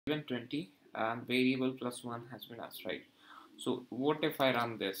given 20 and variable plus 1 has been asked, right? So what if I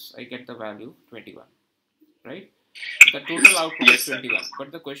run this? I get the value 21, right? The total output is 21,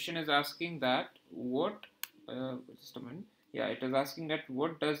 but the question is asking that what, just a minute. Yeah, it is asking that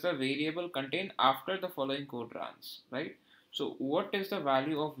what does the variable contain after the following code runs, right? So what is the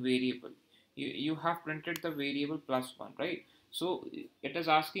value of variable? You have printed the variable plus 1, right? So it is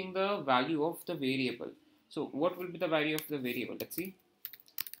asking the value of the variable. So what will be the value of the variable? Let's see.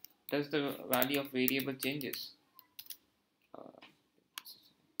 Does the value of variable changes? Uh,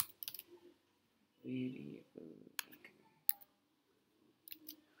 variable.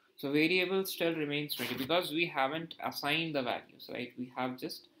 So variable still remains 20 because we haven't assigned the values, right? We have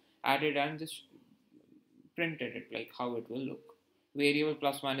just added and just printed it like how it will look. Variable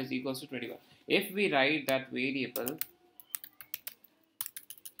plus 1 is equals to 21. If we write that variable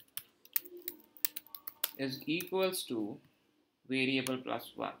is equals to variable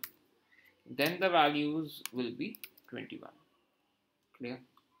plus 1, then the values will be 21. Clear?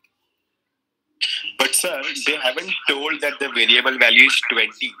 But sir, they haven't told that the variable value is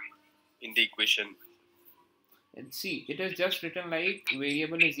 20 in the equation. And see, it is just written like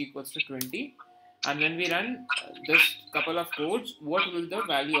variable is equals to 20, and when we run this couple of codes, what will the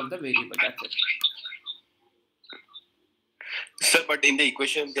value of the variable? That's it. Sir, but in the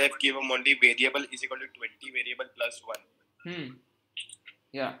equation they have given only variable is equal to 20 variable plus 1.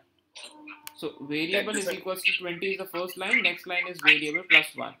 Yeah. So variable is equals to 20 is the first line. Next line is variable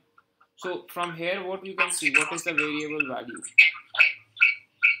plus 1. So from here, what you can see, what is the variable value?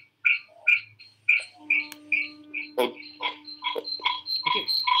 Okay.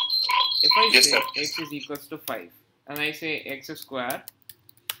 If I say x is equals to 5 and I say x square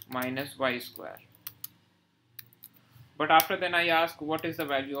minus y square. But after then I ask what is the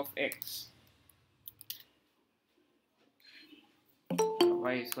value of x?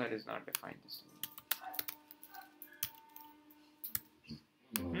 Y square is not defined this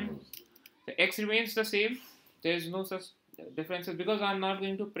time. The x remains the same. There is no such differences because I am not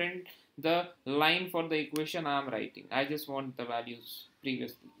going to print the line for the equation I am writing. I just want the values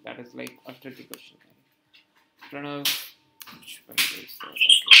previously. That is like a tricky question. Pranav, okay.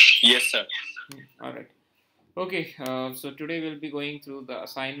 Yes, sir. All right. Okay. So today we'll be going through the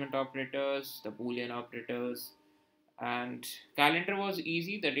assignment operators, the Boolean operators, and calendar was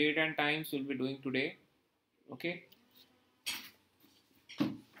easy. The date and times we'll be doing today. Okay.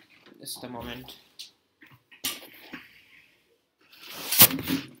 Just a moment.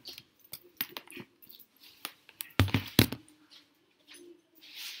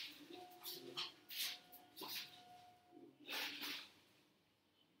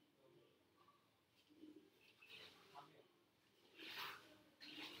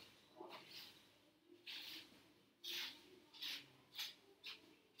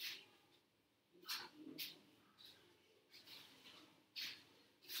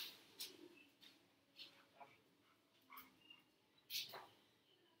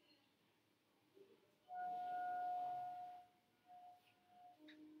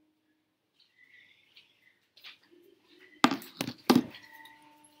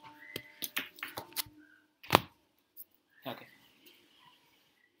 Okay,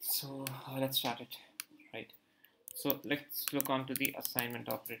 so let's start it. Right, so let's look on to the assignment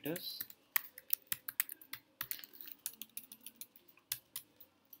operators.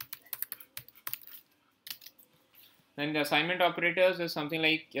 Then the assignment operators is something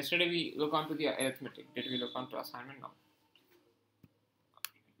like yesterday we look on to the arithmetic. Did we look on to assignment? No.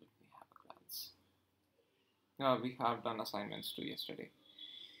 Let me have a glance. No, we have done assignments too yesterday.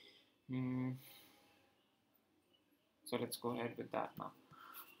 So let's go ahead with that now.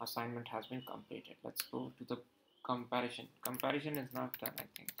 Assignment has been completed. Let's go to the comparison. Comparison is not done, I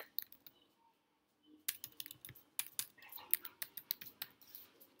think.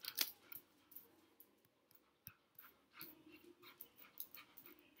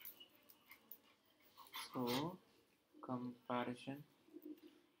 So comparison.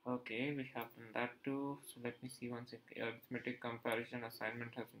 Okay, we have done that too. So let me see once if the arithmetic comparison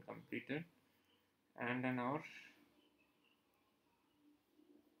assignment has been completed. And then our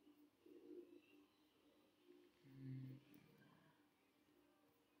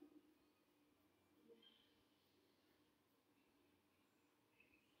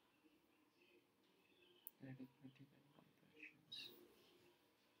arithmetic and comparisons.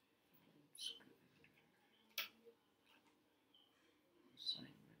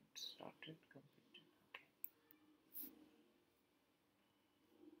 Assignment started, completed.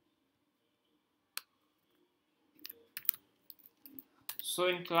 Okay. So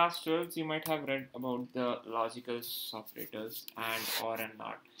in class 12, you might have read about the logical operators and or and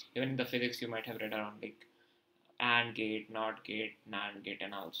not. Even in the physics, you might have read around like AND gate, NOT gate, NAND gate,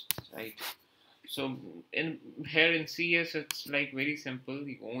 and all, right? So in here in CS, it's like very simple.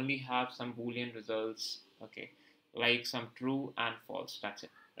 You only have some Boolean results, okay, like some true and false. That's it,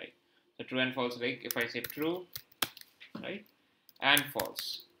 right? So true and false. Like if I say true, right, and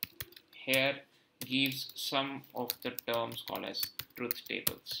false, here gives some of the terms called as truth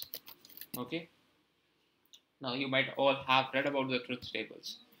tables. Okay. Now you might all have read about the truth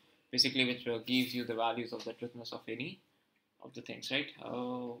tables, basically which gives you the values of the truthness of any of the things, right?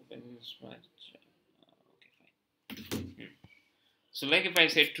 Oh, when is my okay, fine. So like if I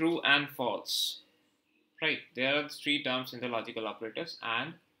say true and false, right? There are three terms in the logical operators: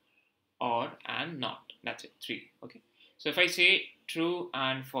 and, or, and not. That's it, three. Okay. So if I say true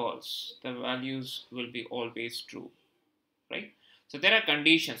and false, the values will be always true, right? So there are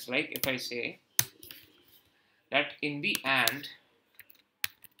conditions, like if I say that in the and,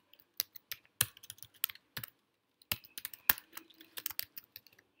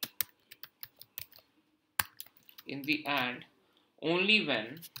 only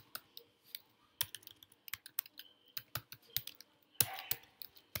when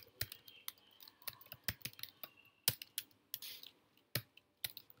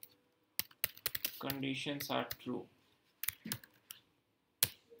conditions are true,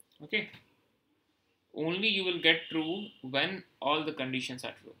 okay, only you will get true when all the conditions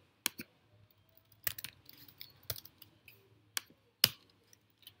are true.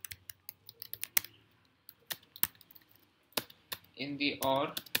 In the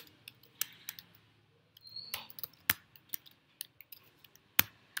or,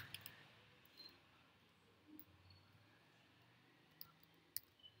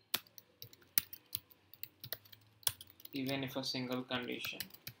 even if a single condition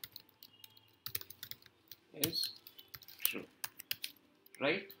is true,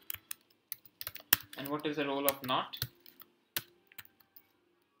 right? And what is the role of not?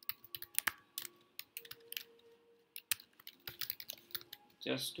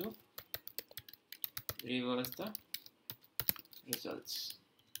 Just to reverse the results.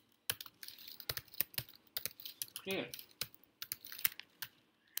 Clear?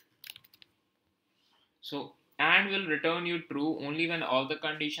 So and will return you true only when all the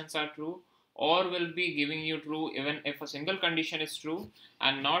conditions are true, or will be giving you true even if a single condition is true,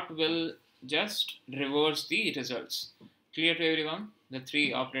 and not will just reverse the results. Clear to everyone? The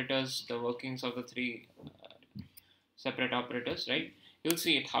three operators, the workings of the three separate operators, right? You'll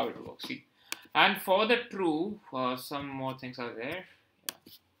see it how it works. See, and for the true, some more things are there.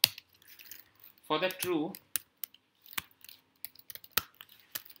 Yeah. For the true,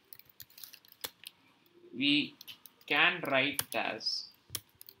 we can write it as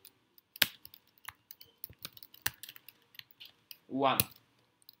 1.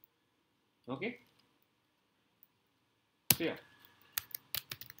 Okay? Clear?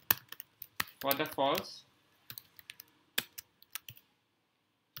 For the false,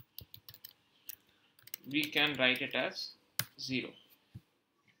 we can write it as 0.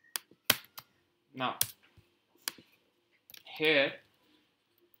 Now, here,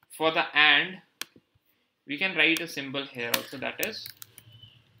 for the and, we can write a symbol here also, that is,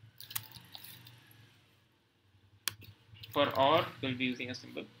 for or, we'll be using a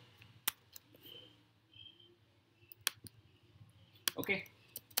symbol. Okay?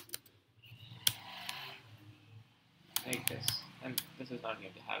 Like this. And this is not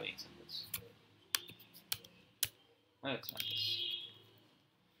going to have any symbols. No, it's not this.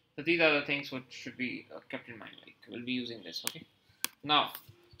 So these are the things which should be kept in mind. Like we'll be using this. Okay. Now,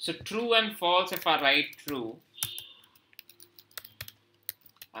 so true and false. If I write true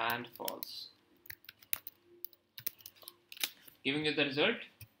and false, giving you the result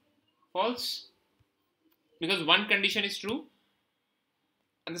false, because one condition is true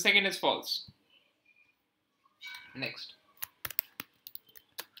and the second is false. Next,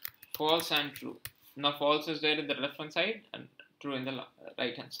 false and true. Now false is there in the left hand side and true in the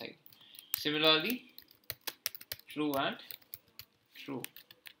right hand side. Similarly, true and true.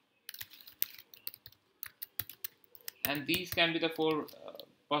 And these can be the four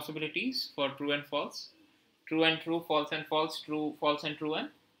possibilities for true and false. True and true, false and false, true, false and true, and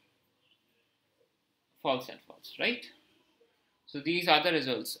false and false, right? So these are the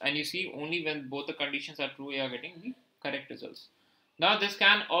results, and you see only when both the conditions are true you are getting the correct results. Now this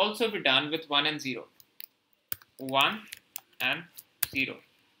can also be done with 1 and 0. 1 and 0.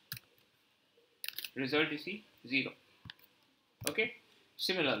 Result you see 0. Okay.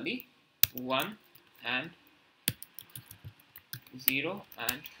 Similarly 1 and 0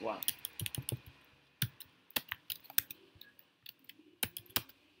 and 1.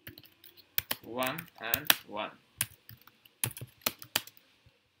 1 and 1,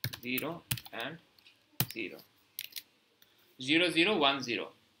 0 and 0, 0 0 1 0,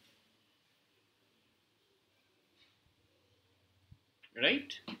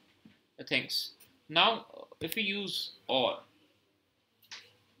 right? The things. Now if we use OR,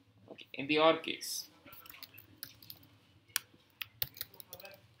 okay, in the OR case,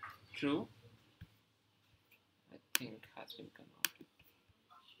 true, I think has been converted.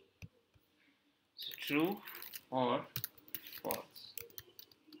 So true or false,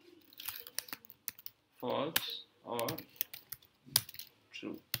 false or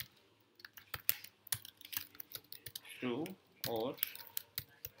true, true or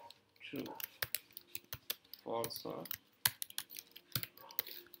true, false or false.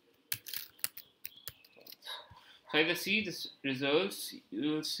 So if you see this results,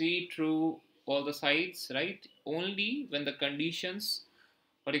 you will see true all the sides, right? Only when the conditions,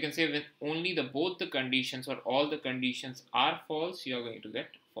 or you can say when only the both the conditions or all the conditions are false, you are going to get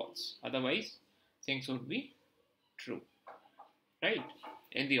false. Otherwise, things would be true, right?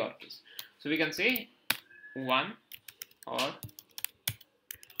 In the OR case. So we can say 1 or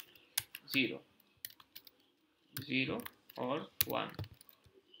 0, 0 or 1,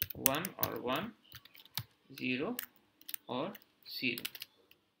 1 or 1, 0 or 0.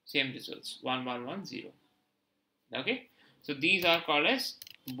 Same results, 1 1 1 0. Okay, so these are called as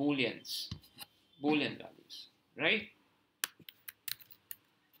booleans, boolean values, right?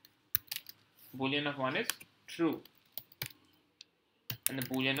 Boolean of 1 is true and the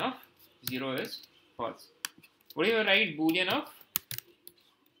boolean of 0 is false. What do you write boolean of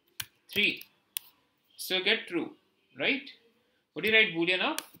 3? Still get true, right? What do you write boolean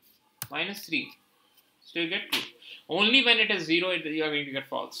of -3? Still get true. Only when it is 0 you are going to get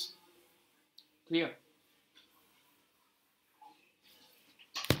false. Clear?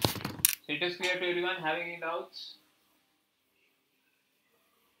 So it is clear to everyone. Having any doubts?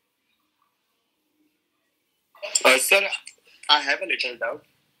 Sir, I have a little doubt.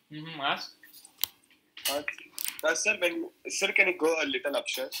 Ask. Sir, sir, can you go a little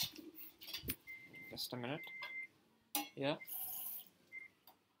upstairs? Just a minute. Yeah.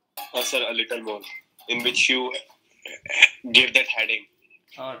 Sir, a little more, in which you give that heading.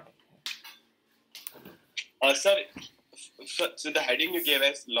 All right. Sir, so the heading you gave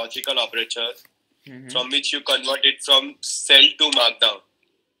as logical operators, from which you convert it from cell to markdown.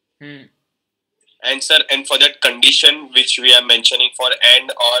 And sir, and for that condition which we are mentioning for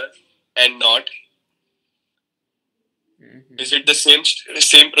and, or, and not, is it the same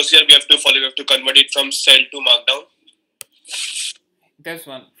procedure we have to follow? We have to convert it from cell to markdown. This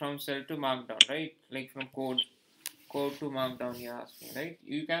one, from cell to markdown, right? Like from code to markdown, you're asking, right?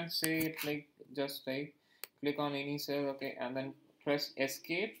 You can say it like just like click on any cell, okay, and then press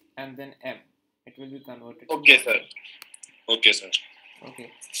escape and then M. It will be converted. Okay, sir. Okay, sir.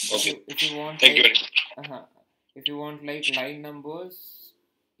 Okay. Okay. If you want, thank like, you very much. If you want like line numbers,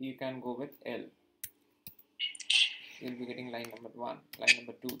 you can go with L. You'll be getting line number 1, line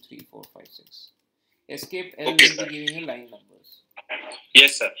number 2, 3, 4, 5, 6. Escape L Okay, will sir. be giving you line numbers.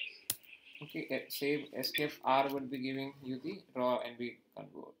 Yes, sir. Okay, save escape R would be giving you the raw and we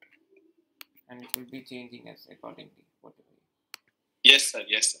convert, and it will be changing as accordingly. Whatever. Yes, sir.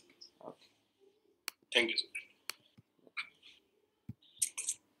 Yes, sir. Okay. Thank you, sir.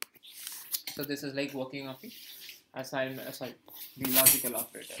 So this is like working of the the logical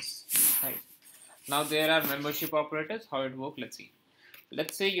operators. Right. Now there are membership operators. How it works? Let's see.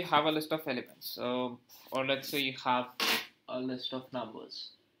 Let's say you have a list of elements, or let's say you have a list of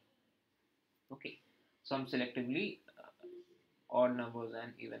numbers. Okay, some selectively odd numbers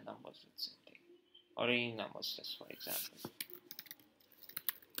and even numbers, let's say, or any numbers, just for example.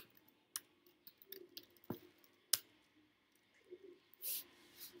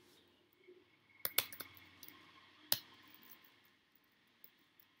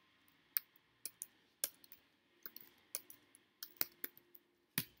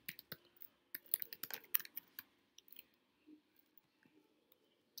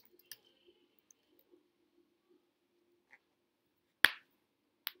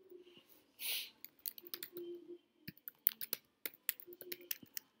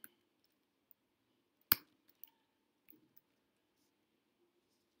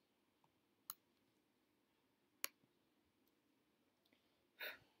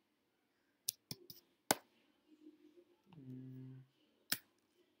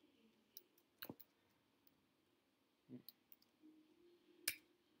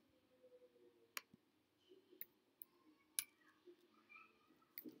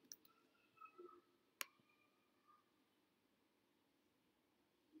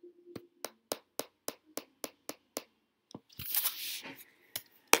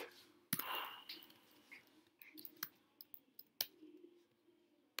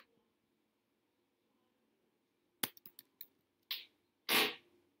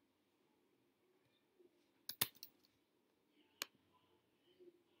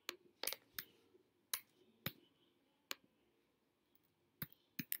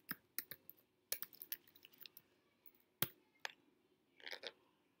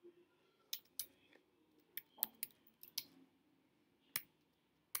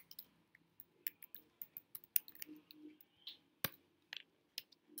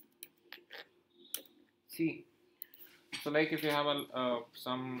 see. So like if you have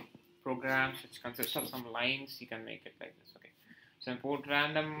some programs which consist of some lines, you can make it like this. Okay. So import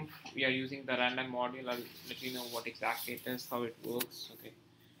random. We are using the random module. I'll let you know what exactly it is, how it works. Okay.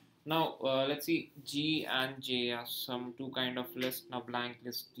 Now let's see, G and J are some two kind of list. Now blank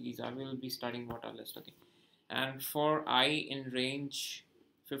list, these are, we will be studying what are list. Okay. And for I in range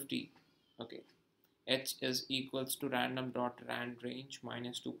 50, okay, H is equals to random dot rand range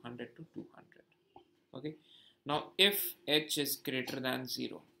minus 200 to 200. Okay. Now if H is greater than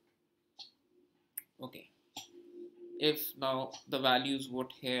 0, okay, if now the values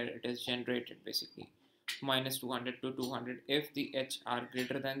what here it is generated basically minus 200 to 200, if the H are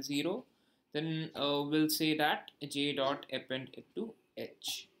greater than 0, then we'll say that J dot append it to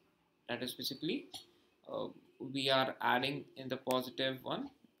H. That is basically we are adding in the positive one,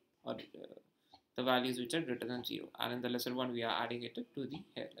 or the values which are greater than 0, and in the lesser one we are adding it to the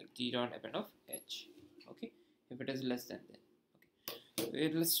here, like G dot append of H. Okay, if it is less than that.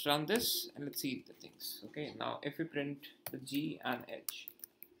 Okay, let's run this and let's see the things. Okay, now if we print the G and H,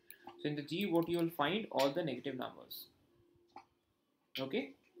 so in the G what you will find all the negative numbers.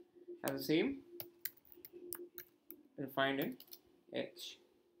 Okay, and the same you'll find in H.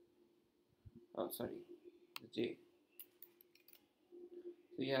 Oh, sorry, the J.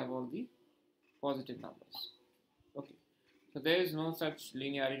 So you have all the positive numbers. Okay, so there is no such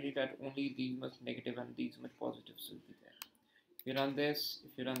linearity that only these much negative and these much positives will be there. If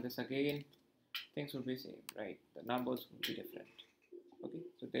you run this again, things will be same, right? The numbers will be different. Okay,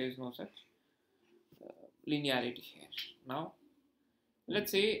 so there is no such linearity here. Now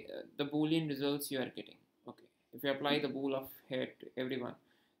let's say the boolean results you are getting. Okay, if you apply the bool of here to everyone,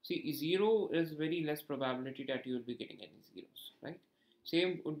 see 0 is very less probability that you will be getting any zeros, right?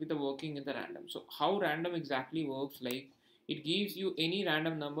 Same would be the working in the random. So how random exactly works, like it gives you any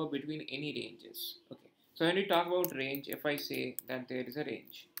random number between any ranges. Okay, so when we talk about range, if I say that there is a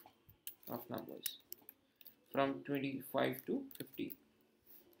range of numbers from 25 to 50,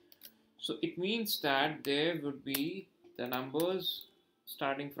 so it means that there would be the numbers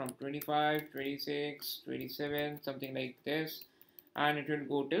starting from 25, 26, 27, something like this, and it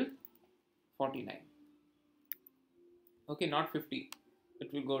will go till 49. Okay, not 50,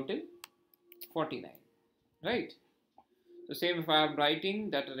 it will go till 49, right? So same if I am writing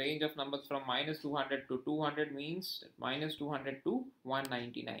that a range of numbers from minus 200 to 200 means minus 200 to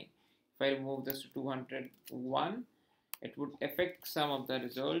 199. If I remove this to 201, it would affect some of the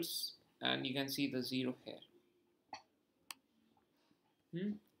results, and you can see the 0 here.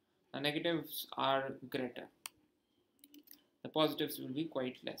 The negatives are greater. The positives will be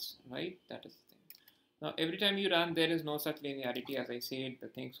quite less, right? That is the thing. Now every time you run, there is no such linearity. As I said, the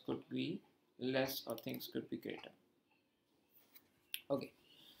things could be less or things could be greater. Okay,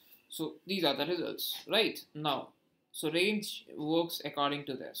 so these are the results, right? Now, so range works according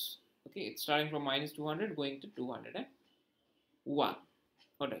to this. Okay, it's starting from minus 200 going to 201.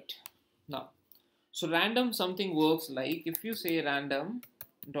 All right. Now, so random something works like if you say random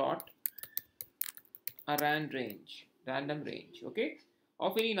dot a rand range, random range, okay,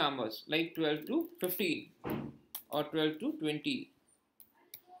 of any numbers like 12 to 15 or 12 to 20.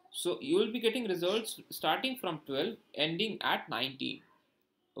 So you will be getting results starting from 12 ending at 19.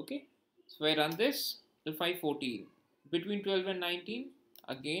 Okay, so I run this, you'll find 14. Between 12 and 19,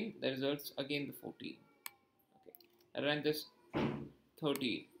 again the results again the 14. Okay, I run this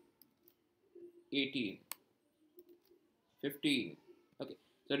 13, 18, 15. Okay,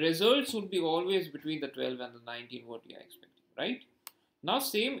 the results would be always between the 12 and the 19 what we are expecting, right? Now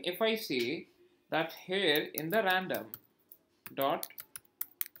same if I say that here in the random dot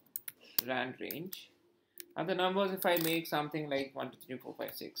rand range, and the numbers if I make something like 1 2 3 4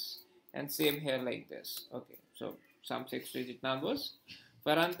 5 6, and same here like this. Okay, so some 6-digit numbers. If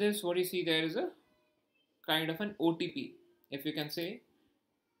I run this, what you see there is a kind of an OTP. If you can say,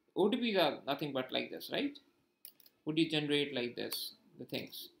 OTPs are nothing but like this, right? Would you generate like this the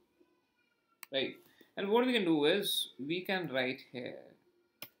things, right? And what we can do is we can write here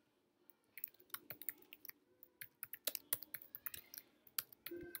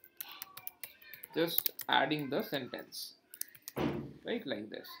just adding the sentence, right, like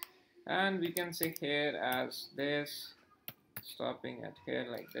this, and we can say here as this, stopping at here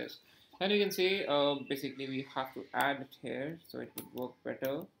like this, and you can say basically we have to add it here so it would work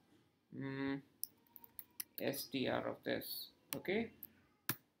better. Str of this, okay,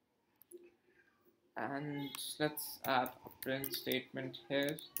 and let's add a print statement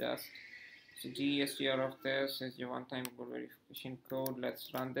here. Just so GSTR of this is your one-time Google verification code. Let's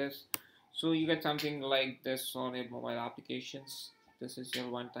run this. So you get something like this on your mobile applications. This is your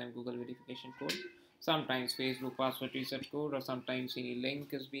one-time Google verification code. Sometimes Facebook password reset code, or sometimes any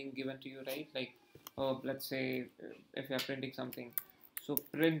link is being given to you, right? Like, let's say if you're printing something, so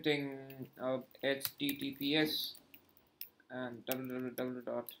printing HTTPS and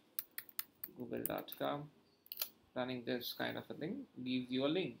www.google.com, running this kind of a thing gives you a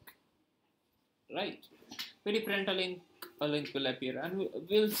link, right? When you print a link will appear, and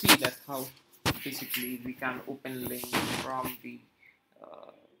we'll see that how basically we can open link from the uh,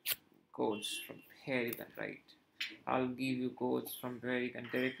 codes from here even, right? I'll give you codes from where you can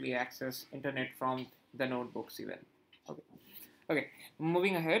directly access internet from the notebooks even. Okay. Okay.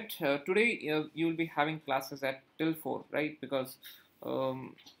 Moving ahead. Today you will be having classes at till 4, right? Because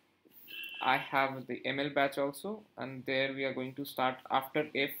um, I have the ML batch also, and there we are going to start after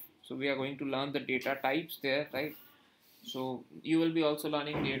if. So we are going to learn the data types there, right? So you will be also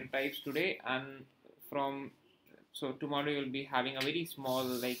learning data types today, and from so tomorrow you'll be having a very small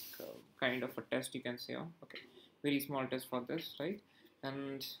like kind of a test, you can say. Oh, okay, very small test for this, right?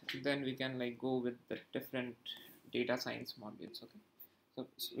 And then we can like go with the different data science modules. Okay, so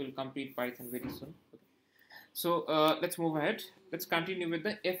we'll complete Python very soon. Okay. So let's move ahead. Let's continue with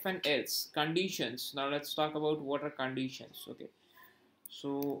the if and else conditions. Now let's talk about what are conditions. Okay,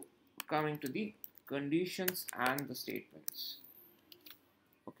 so coming to the conditions and the statements.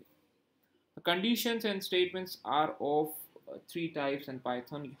 Okay, the conditions and statements are of three types in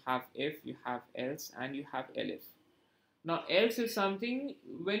Python. You have if, you have else, and you have elif. Now else is something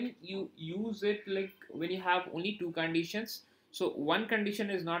when you use it like when you have only two conditions. So one condition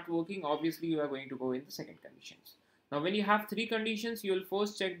is not working, obviously you are going to go in the second conditions. Now when you have three conditions, you will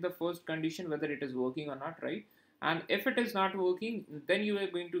first check the first condition whether it is working or not, right? And if it is not working, then you are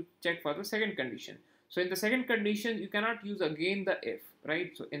going to check for the second condition. So in the second condition, you cannot use again the if,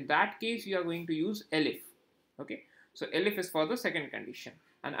 right? So in that case, you are going to use elif. Okay, so elif is for the second condition.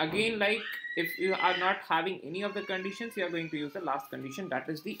 And again, like if you are not having any of the conditions, you are going to use the last condition, that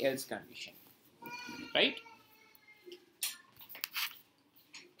is the else condition, right?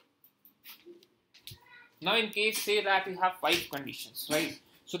 Now in case say that you have 5 conditions, right?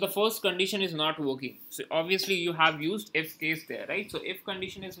 So the first condition is not working, so obviously you have used if case there, right? So if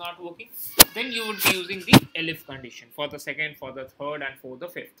condition is not working, then you would be using the elif condition for the second, for the third, and for the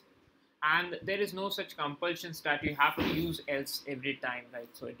fifth. And there is no such compulsions that you have to use else every time, right?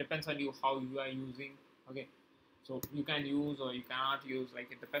 So it depends on you how you are using. Okay, so you can use or you cannot use,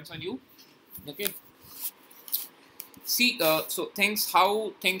 like it depends on you. Okay, see so things,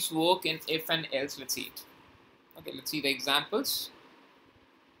 how things work in if and else, let's see it. Okay, let's see the examples.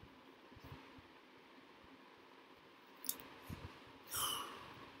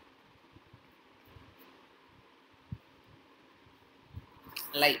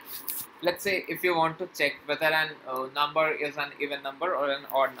 Like let's say if you want to check whether an number is an even number or an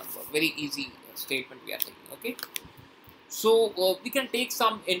odd number, very easy statement we are taking. Okay, so we can take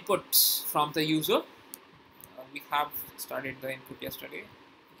some inputs from the user. We have started the input yesterday.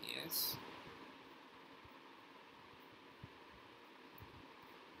 Yes.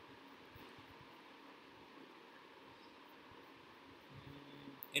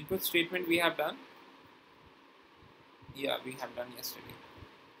 Input statement we have done. Yeah, we have done yesterday.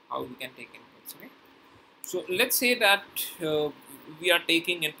 How we can take inputs. Okay. So let's say that we are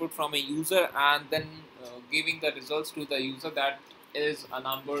taking input from a user and then giving the results to the user, that is a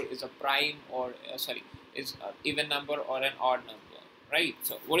number, is a prime, or sorry, is an even number or an odd number, right?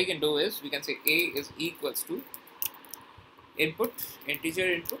 So what you can do is we can say a is equals to input,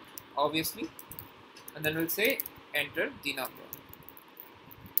 integer input, obviously, and then we'll say enter the number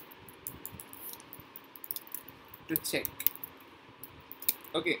to check.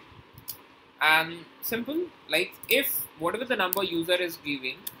 Okay, and simple, like if whatever the number user is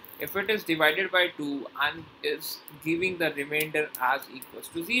giving, if it is divided by 2 and is giving the remainder as equals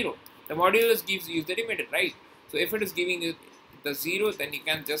to 0, the modulus gives you the remainder, right? So if it is giving you the 0, then you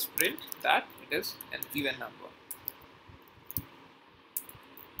can just print that it is an even number.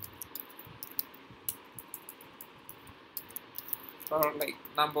 Or like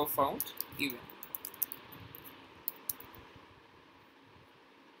number found even.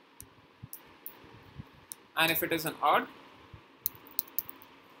 And if it is an odd,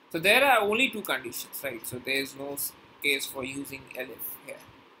 so there are only two conditions, right? So there is no case for using elif here.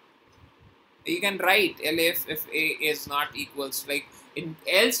 You can write elif if a is not equals, like in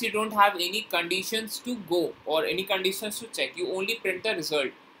else you don't have any conditions to go or any conditions to check, you only print the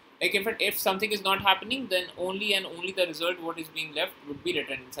result. Like if something is not happening, then only and only the result what is being left would be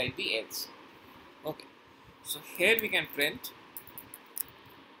written inside the else. Okay, so here we can print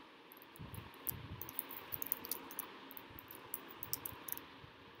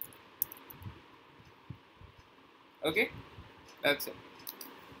Okay, that's it.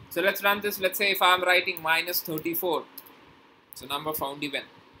 So let's run this. Let's say if I'm writing minus 34, so number found even.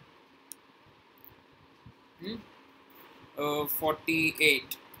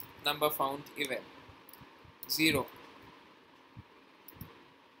 48, number found even. 0,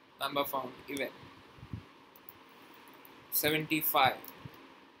 number found even. 75,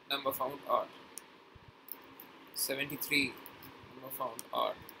 number found odd. 73, number found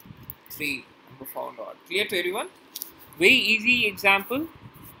odd. 3, number found odd. Clear to everyone? Very easy example,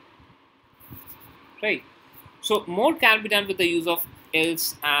 right? So more can be done with the use of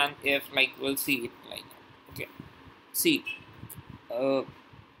else and if, like we'll see it like that. Okay, see,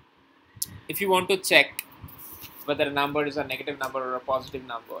 if you want to check whether a number is a negative number or a positive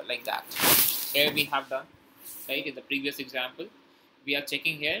number, like that, here we have done, right? In the previous example, we are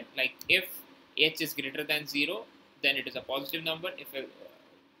checking here, like if h is greater than 0, then it is a positive number. If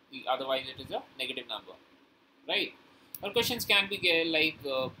otherwise it is a negative number, right? Or questions can be like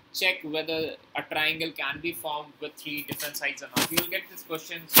check whether a triangle can be formed with 3 different sides or not. You will get these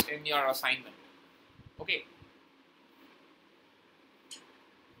questions in your assignment. Okay.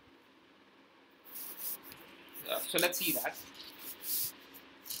 So let's see that.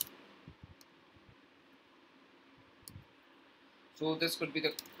 So this could be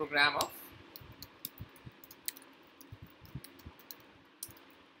the program of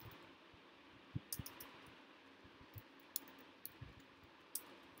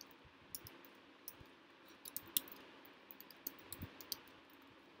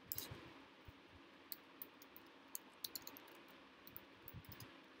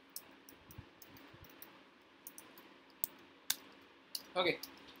okay.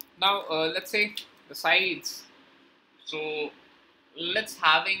 Now let's say the sides. So let's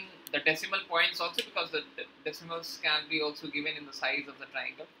having the decimal points also, because the decimals can be also given in the size of the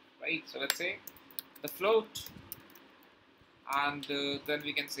triangle, right? So let's say the float, and then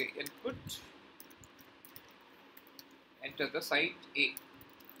we can say input, enter the side A.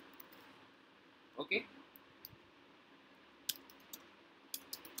 Okay.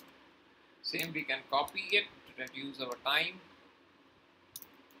 Same, we can copy it to reduce our time.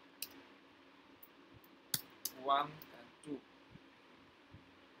 1 and 2.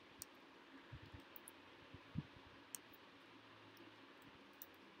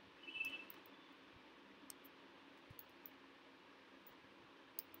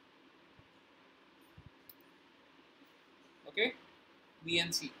 Okay, B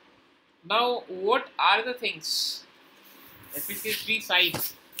and C. Now, what are the things? If it is 3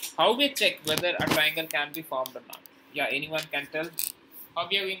 sides, how we check whether a triangle can be formed or not? Yeah, anyone can tell how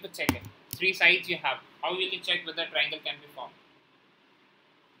we are going to check it. 3 sides you have. How will you check whether a triangle can be formed?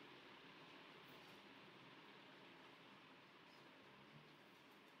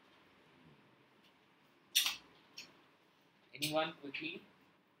 Anyone quickly?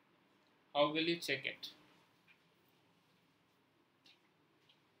 How will you check it?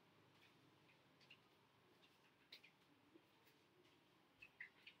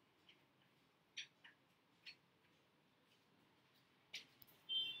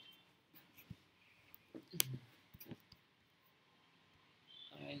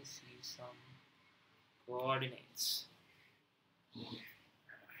 I see some coordinates.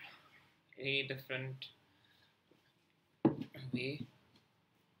 A different way.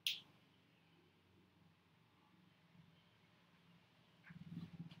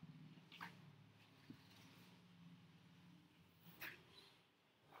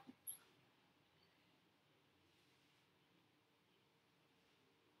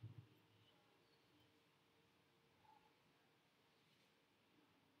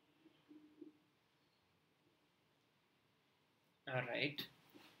 All right.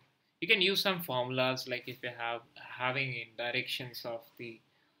 You can use some formulas, like if you have having in directions of the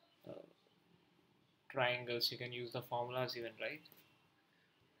uh, triangles, you can use the formulas even, right?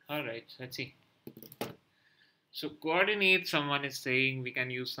 All right, let's see. So coordinate, someone is saying we can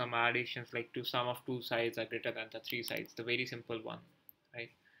use some additions, like to sum of 2 sides are greater than the 3 sides, the very simple one, right?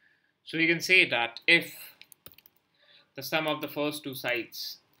 So we can say that if the sum of the first 2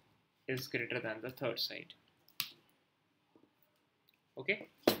 sides is greater than the third side, okay,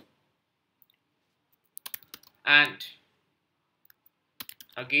 and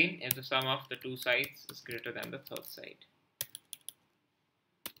again if the sum of the 2 sides is greater than the third side,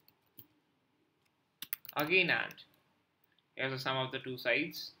 again and if the sum of the 2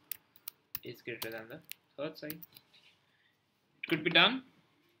 sides is greater than the third side. It could be done.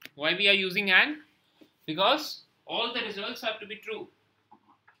 Why we are using and? Because all the results have to be true.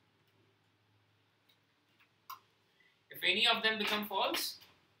 If any of them become false,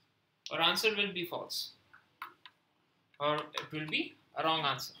 our answer will be false. or it will be a wrong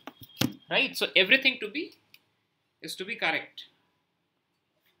answer, right? So everything is to be correct.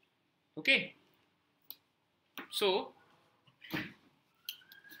 Okay, so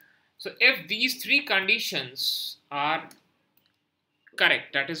if these three conditions are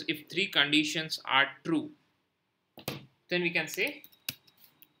correct, that is if three conditions are true, then we can say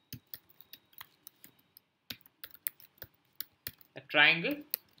a triangle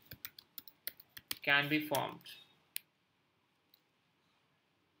can be formed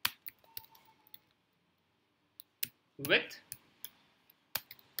with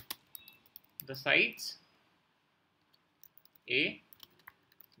the sides A,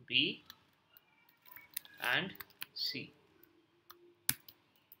 B and C.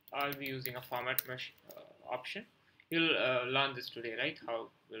 I'll be using a format option. You'll learn this today, right? How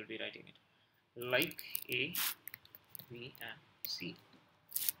we'll be writing it. Like A, B and C.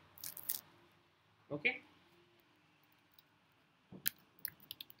 Okay?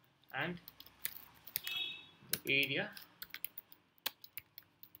 And the area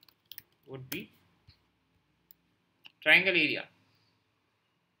would be triangle area.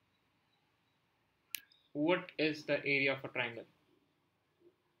 What is the area of a triangle?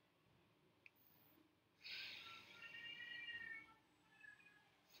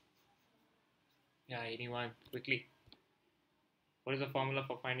 Yeah, anyone quickly. What is the formula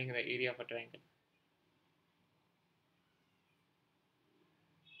for finding the area of a triangle?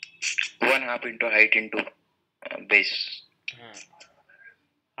 1/2 into height into base.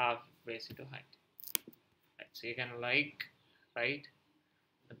 Half base into height. Right, so you can right,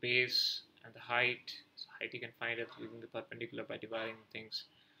 the base and the height. So height you can find it using the perpendicular by dividing things.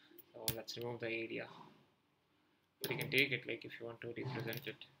 So let's remove the area. But you can take it like if you want to represent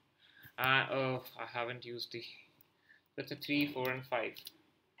it. Oh, I haven't used the. That's a 3, 4, and 5.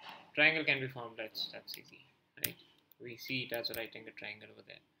 Triangle can be formed. That's easy, right? We see it as a right angle triangle over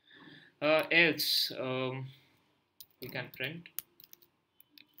there. Else, we can print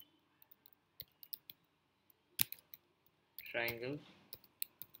triangle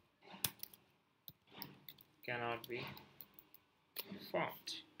cannot be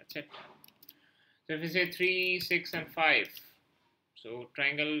formed. That's it. So if we say 3, 6, and 5, so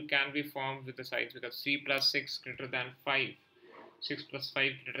triangle can be formed with the sides because 3 plus 6 greater than 5, 6 plus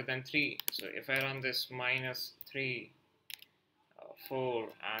 5 greater than 3. So if I run this minus 3,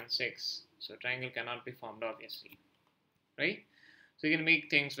 4, and 6, so triangle cannot be formed obviously, right? So you can make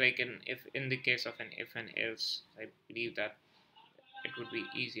things like in the case of an if and else. I believe that it would be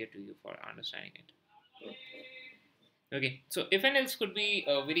easier to you for understanding it. Okay, so if and else could be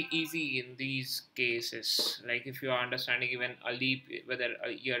very easy in these cases, like if you are understanding even a leap, whether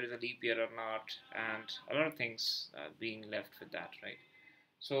a year is a leap year or not, and a lot of things being left with that, right?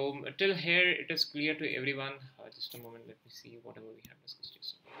 So till here it is clear to everyone. Just a moment, let me see whatever we have discussed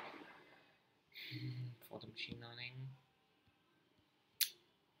yesterday for the machine learning.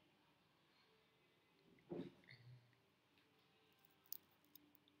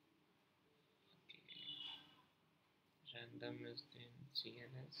 Random is in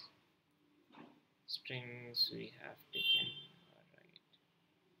CNS. Strings we have taken. Alright.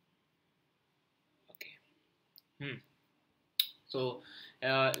 Okay. So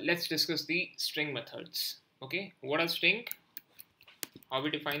let's discuss the string methods. Okay. What are string? How we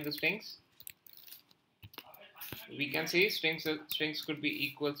define the strings? We can say strings could be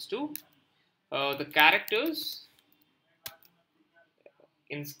equals to the characters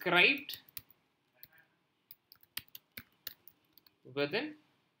inscribed within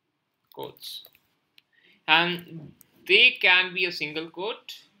quotes, and they can be a single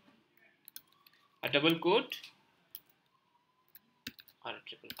quote, a double quote, or a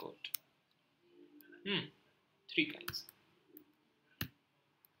triple quote. Three kinds.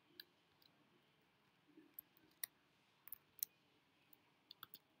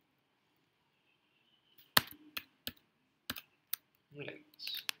 Like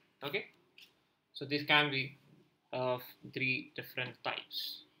this. Okay, so this can be of 3 different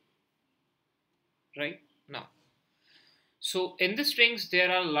types, right? Now, so in the strings there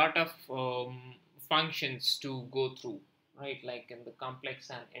are a lot of functions to go through, right? Like in the complex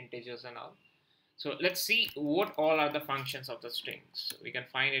and integers and all. So let's see what all are the functions of the strings. So we can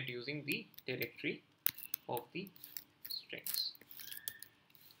find it using the directory of the strings.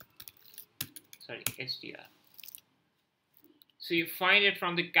 Sorry, str. So you find it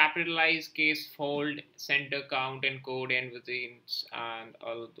from the capitalized case, fold, center, count, encode, and within, and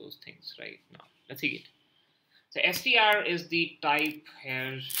all of those things. Right now, let's see it. So str is the type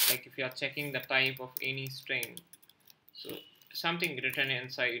here. Like if you are checking the type of any string, so something written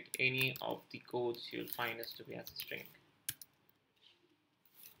inside any of the codes you'll find as to be as a string.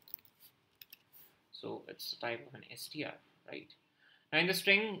 So it's a type of an str, right? Now in the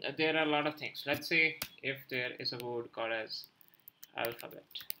string, there are a lot of things. Let's say if there is a word called as alphabet,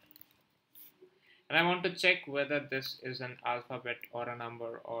 and I want to check whether this is an alphabet or a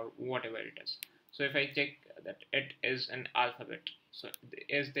number or whatever it is. So if I check that it is an alphabet, so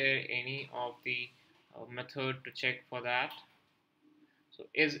is there any of the method to check for that? So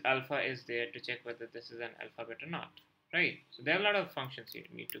is alpha is there to check whether this is an alphabet or not, right? So there are a lot of functions you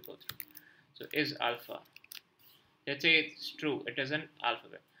need to go through. So is alpha, let's say it's true, it is an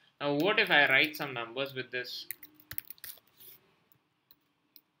alphabet. Now what if I write some numbers with this?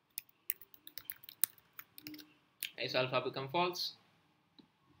 Is alpha become false,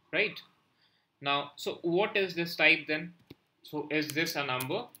 right? Now, so what is this type then? So is this a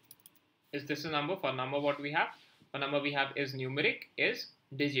number? Is this a number? For number, what we have? For number, we have is numeric, is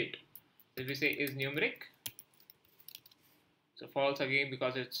digit. If we say is numeric, so false again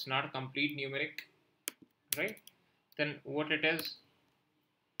because it's not complete numeric, right? Then what it is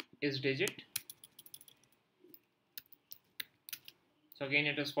digit. So again,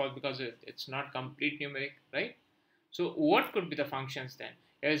 it is false because it's not complete numeric, right? So what could be the functions then?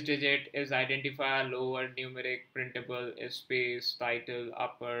 Is digit, is identifier, lower, numeric, printable, is space, title,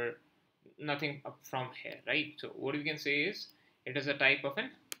 upper, nothing up from here, right? So what we can say is it is a type of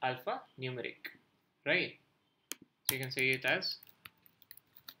an alphanumeric, right? So you can say it as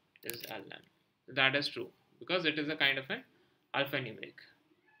is ln. That is true because it is a kind of an alphanumeric.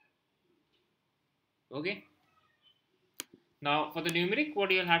 Okay. Now for the numeric,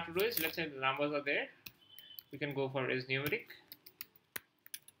 what you'll have to do is, let's say the numbers are there, you can go for is numeric,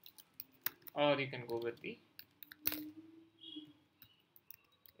 or you can go with the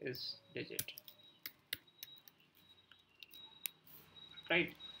is digit,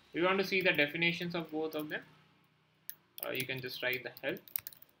 right? We want to see the definitions of both of them. You can just write the help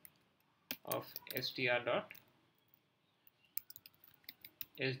of str dot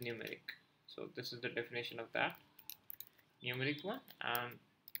is numeric. So this is the definition of that numeric one, and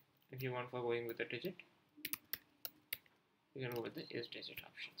if you want for going with the digit, you can go with the is digit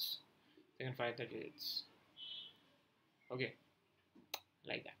options. You can find the digits. Okay,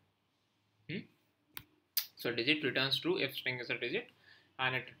 like that. So digit returns true if string is a digit,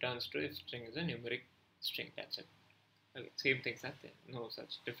 and it returns true if string is a numeric string. That's it. Okay, same things are there. No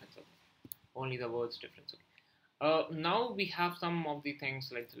such difference. Okay. Only the words difference. Okay. Now we have some of the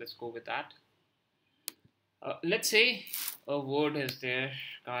things. Let's go with that. Let's say a word is there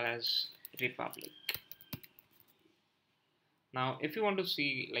called as republic. Now, if you want to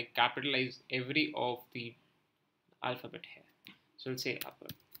see, like, capitalize every of the alphabet here, so let's say upper.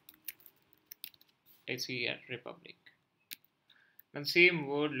 Let's see at republic. And same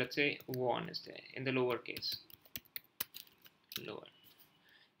word, let's say one is there in the lowercase. Lower.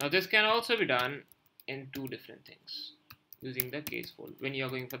 Now this can also be done in two different things using the case fold. When you are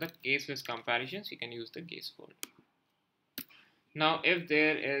going for the caseless comparisons, you can use the case fold. Now, if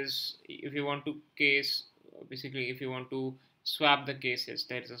you want to case, basically, if you want to swap the cases,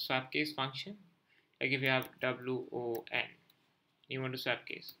 there is a swap case function. Like if you have WON, you want to swap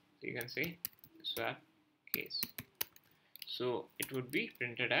case, so you can say swap case. So it would be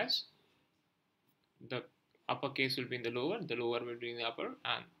printed as the uppercase will be in the lower will be in the upper,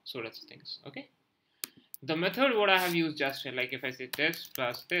 and so that's things. Okay. The method what I have used just here, like if I say this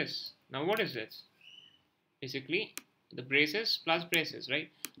plus this, now what is this? Basically the braces plus braces, right?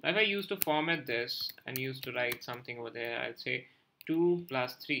 Now if I used to format this and used to write something over there, I'd say 2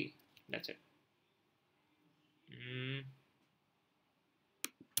 plus 3, that's it.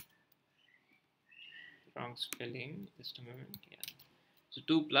 Wrong spelling, just a moment. Yeah, so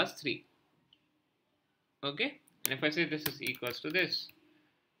 2 plus 3. Okay, and if I say this is equals to this,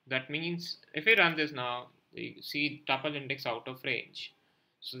 that means if I run this now, you see tuple index out of range.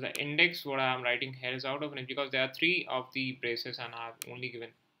 So the index what I am writing here is out of range because there are 3 of the braces and I have only given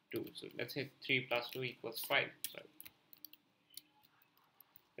 2. So let's say 3 plus 2 equals 5. Sorry.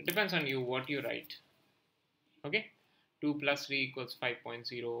 It depends on you what you write. Okay, 2 plus 3 equals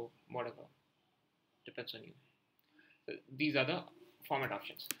 5.0, whatever. Depends on you. So these are the format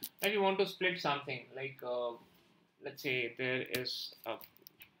options. Now if you want to split something, like let's say there is a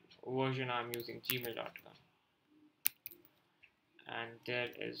version I'm using gmail.com, and there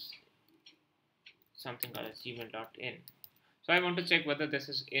is something called as gmail.in. So I want to check whether this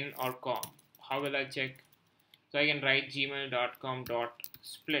is in or com. How will I check? So I can write gmail.com dot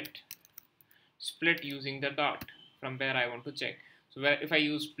split using the dot from where I want to check. So where if I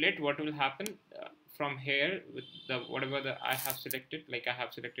use split, what will happen from here with the whatever I have selected, like I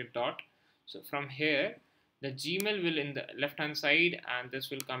have selected dot. So from here the Gmail will in the left hand side and this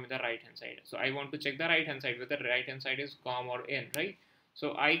will come in the right hand side. So I want to check the right hand side, whether right hand side is com or in, right?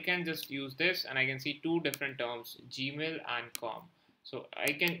 So I can just use this and I can see two different terms, Gmail and com. So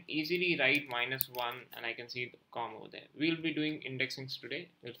I can easily write -1 and I can see the com over there. We'll be doing indexings today.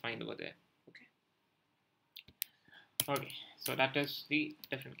 We'll find over there. Okay, so that is the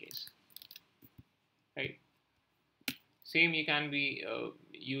different case, right? Same you can be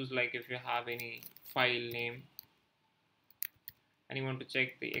used like if you have any file name and you want to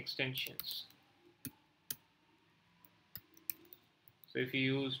check the extensions. So if you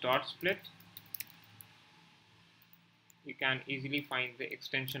use .split, you can easily find the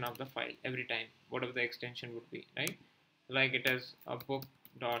extension of the file every time, whatever the extension would be, right? Like it is a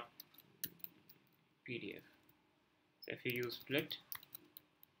book.pdf. So if you use split,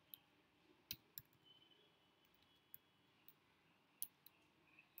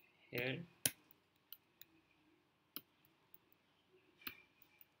 here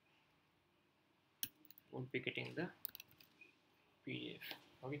won't be getting the PDF,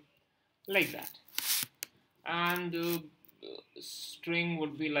 okay, like that. And string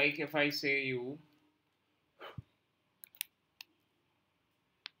would be like if I say you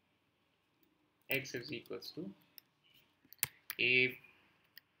x is equals to a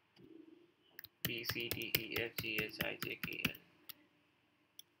b c d e f g h I j k l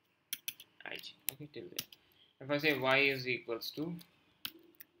I j, okay, till there. If I say y is equals to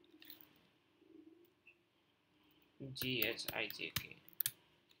g h I j k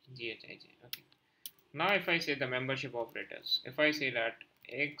g h I j, okay. Now if I say the membership operators, if I say that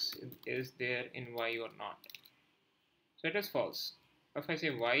x is there in y or not, so it is false. If I say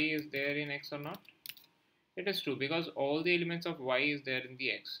y is there in x or not, it is true because all the elements of y is there in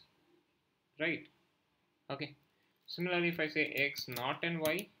the x, right? Okay. Similarly, if I say x not in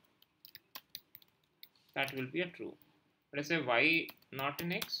y, that will be a true. But I say y not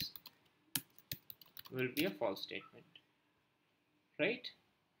in x will be a false statement, right?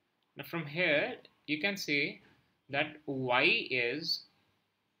 Now from here you can say that y is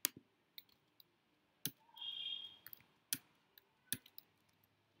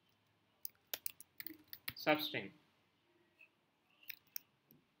substring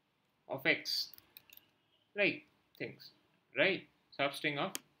of x, right? Things, right? Substring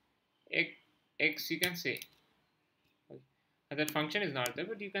of x you can say. That function is not there,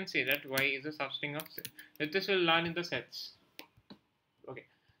 but you can say that y is a substring of that. This will learn in the sets. Okay,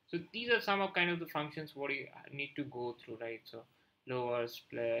 so these are some of kind of the functions what you need to go through, right? So lower,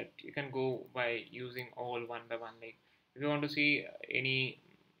 split, you can go by using all one by one. Like if you want to see any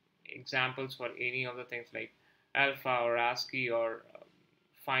examples for any of the things like alpha or ASCII or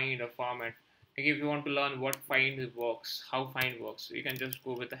find or format, like if you want to learn what find works, how find works, you can just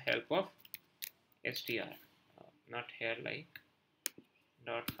go with the help of str, not here like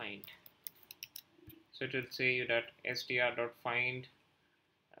dot find. So it will say you that str dot find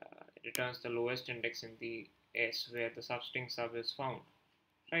returns the lowest index in the S where the substring sub is found,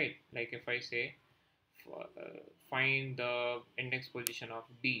 right? Like if I say find the index position of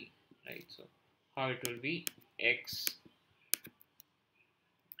D, right? So how it will be x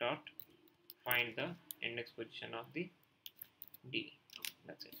dot find the index position of the D.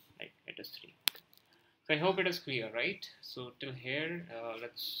 That's it, right? It is 3. So I hope it is clear, right? So till here,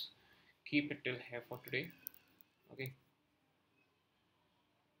 let's keep it till here for today. Okay.